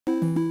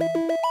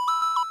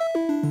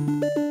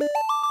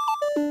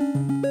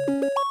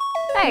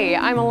Hey,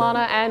 I'm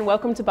Alana and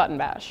welcome to Button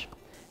Bash.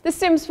 The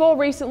Sims 4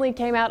 recently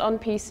came out on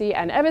PC,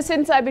 and ever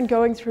since I've been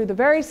going through the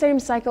very same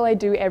cycle I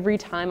do every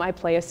time I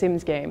play a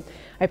Sims game.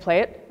 I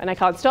play it, and I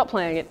can't stop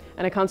playing it,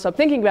 and I can't stop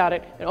thinking about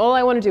it, and all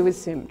I want to do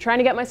is sim. Trying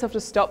to get myself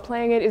to stop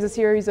playing it is a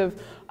series of,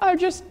 oh,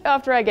 just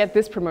after I get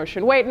this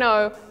promotion. Wait,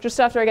 no, just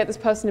after I get this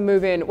person to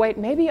move in. Wait,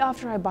 maybe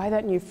after I buy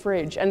that new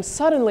fridge. And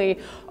suddenly,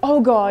 oh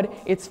god,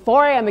 it's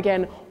 4 AM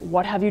again,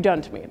 what have you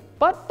done to me?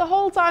 But the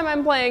whole time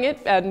I'm playing it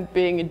and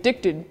being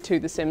addicted to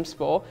The Sims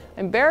 4,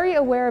 I'm very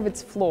aware of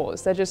its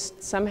flaws. They're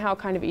just somehow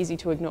kind of easy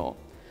to ignore.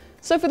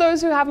 So for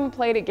those who haven't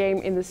played a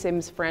game in the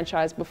Sims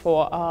franchise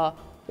before,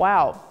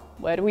 wow,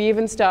 where do we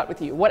even start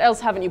with you? What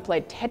else haven't you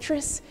played?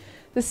 Tetris?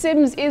 The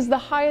Sims is the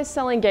highest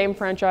selling game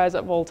franchise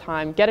of all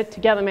time. Get it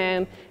together,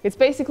 man. It's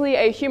basically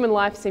a human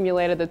life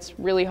simulator that's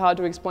really hard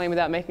to explain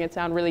without making it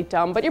sound really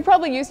dumb, but you're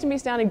probably used to me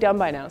sounding dumb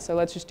by now, so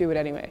let's just do it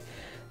anyway.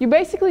 You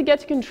basically get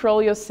to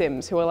control your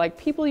Sims, who are like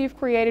people you've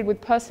created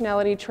with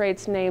personality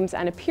traits, names,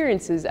 and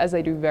appearances as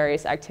they do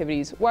various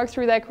activities, work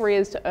through their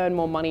careers to earn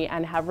more money,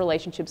 and have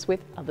relationships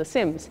with other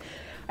Sims.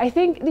 I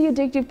think the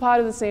addictive part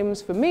of The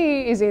Sims for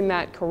me is in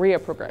that career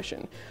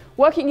progression.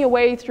 Working your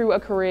way through a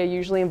career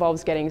usually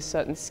involves getting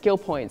certain skill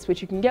points,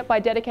 which you can get by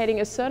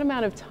dedicating a certain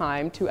amount of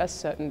time to a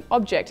certain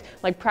object,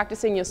 like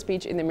practicing your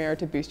speech in the mirror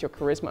to boost your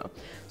charisma.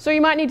 So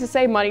you might need to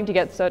save money to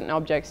get certain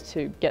objects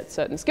to get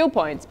certain skill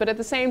points, but at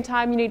the same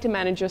time you need to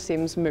manage your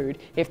Sim's mood.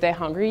 If they're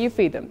hungry, you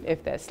feed them.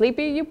 If they're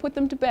sleepy, you put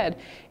them to bed.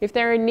 If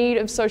they're in need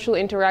of social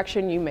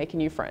interaction, you make a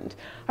new friend.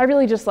 I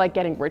really just like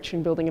getting rich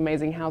and building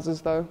amazing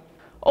houses though.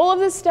 All of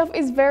this stuff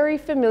is very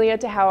familiar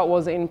to how it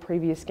was in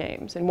previous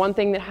games, and one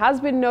thing that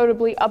has been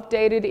notably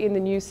updated in the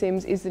new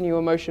Sims is the new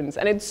emotions,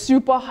 and it's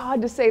super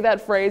hard to say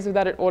that phrase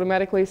without it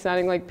automatically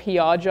sounding like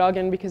PR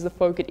jargon because the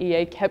folk at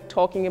EA kept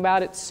talking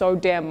about it so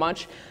damn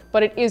much,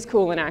 but it is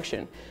cool in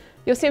action.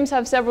 Your Sims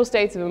have several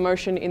states of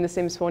emotion in The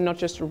Sims 4, not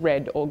just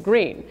red or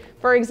green.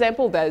 For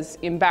example, there's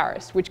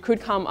embarrassed, which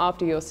could come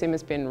after your Sim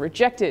has been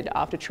rejected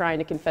after trying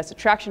to confess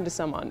attraction to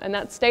someone, and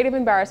that state of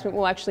embarrassment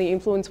will actually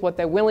influence what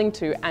they're willing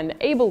to and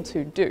able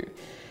to do.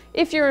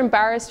 If you're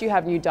embarrassed, you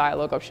have new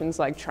dialogue options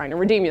like trying to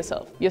redeem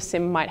yourself. Your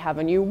Sim might have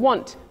a new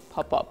want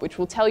pop up, which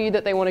will tell you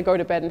that they want to go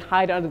to bed and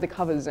hide under the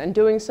covers, and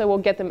doing so will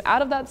get them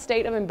out of that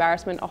state of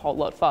embarrassment a whole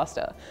lot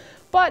faster.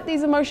 But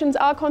these emotions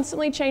are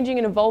constantly changing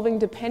and evolving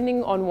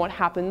depending on what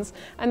happens,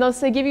 and thus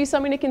they give you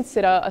something to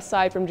consider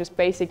aside from just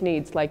basic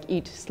needs like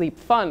eat, sleep,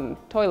 fun,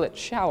 toilet,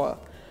 shower.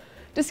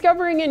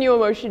 Discovering a new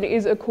emotion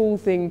is a cool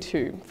thing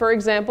too. For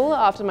example,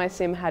 after my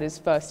Sim had his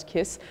first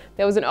kiss,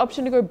 there was an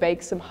option to go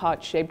bake some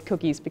heart-shaped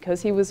cookies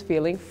because he was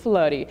feeling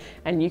flirty,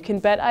 and you can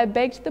bet I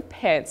baked the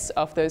pants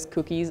off those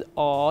cookies,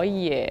 oh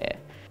yeah.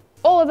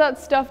 All of that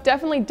stuff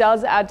definitely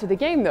does add to the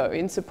game though,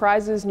 in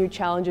surprises, new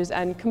challenges,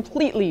 and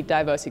completely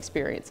diverse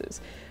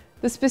experiences.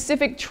 The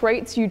specific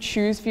traits you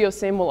choose for your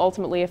Sim will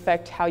ultimately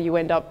affect how you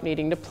end up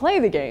needing to play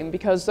the game,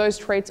 because those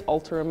traits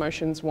alter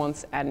emotions,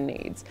 wants, and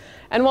needs.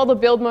 And while the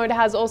build mode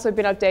has also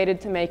been updated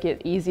to make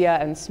it easier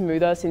and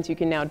smoother, since you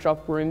can now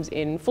drop rooms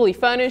in fully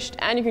furnished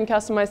and you can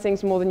customize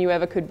things more than you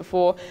ever could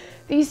before,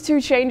 these two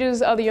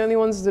changes are the only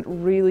ones that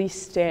really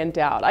stand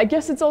out. I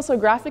guess it's also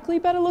graphically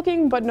better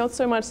looking, but not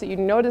so much that you'd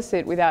notice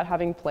it without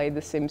having played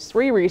The Sims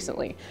 3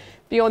 recently.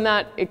 Beyond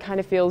that, it kind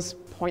of feels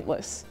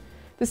pointless.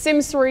 The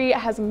Sims 3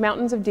 has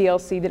mountains of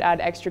DLC that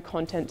add extra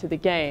content to the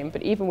game,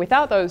 but even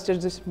without those,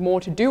 there's just more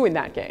to do in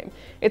that game.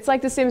 It's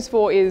like The Sims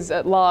 4 is,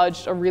 at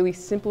large, a really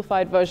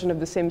simplified version of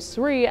The Sims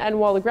 3, and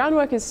while the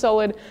groundwork is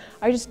solid,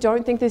 I just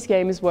don't think this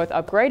game is worth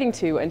upgrading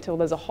to until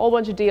there's a whole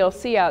bunch of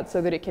DLC out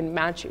so that it can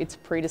match its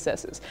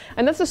predecessors.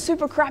 And that's a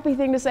super crappy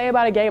thing to say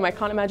about a game. I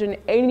can't imagine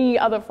any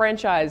other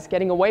franchise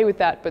getting away with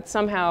that, but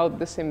somehow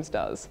The Sims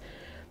does.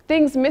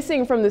 Things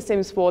missing from The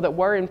Sims 4 that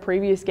were in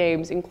previous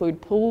games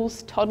include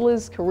pools,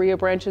 toddlers, career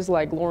branches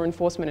like law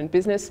enforcement and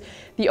business,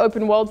 the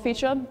open world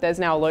feature, there's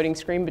now a loading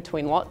screen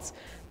between lots,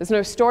 there's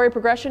no story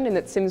progression in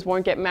that Sims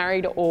won't get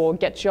married or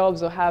get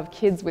jobs or have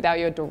kids without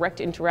your direct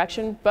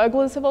interaction.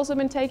 Burglars have also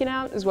been taken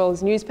out, as well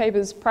as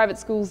newspapers, private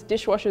schools,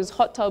 dishwashers,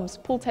 hot tubs,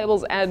 pool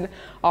tables, and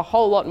a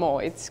whole lot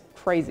more. It's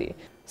crazy.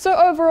 So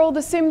overall,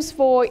 The Sims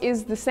 4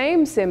 is the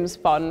same Sims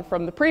fun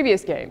from the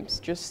previous games,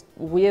 just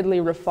weirdly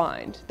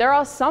refined. There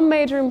are some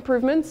major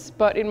improvements,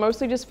 but it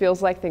mostly just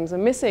feels like things are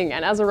missing,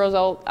 and as a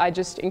result, I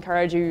just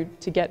encourage you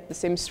to get The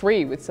Sims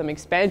 3 with some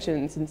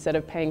expansions instead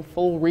of paying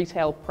full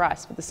retail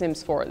price for The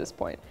Sims 4 at this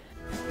point.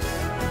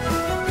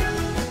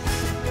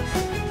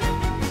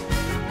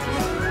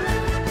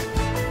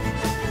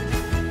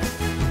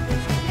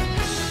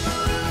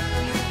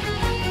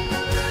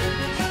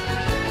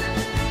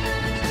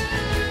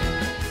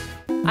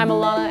 I'm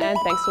Alana, and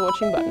thanks for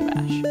watching Button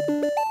Bash.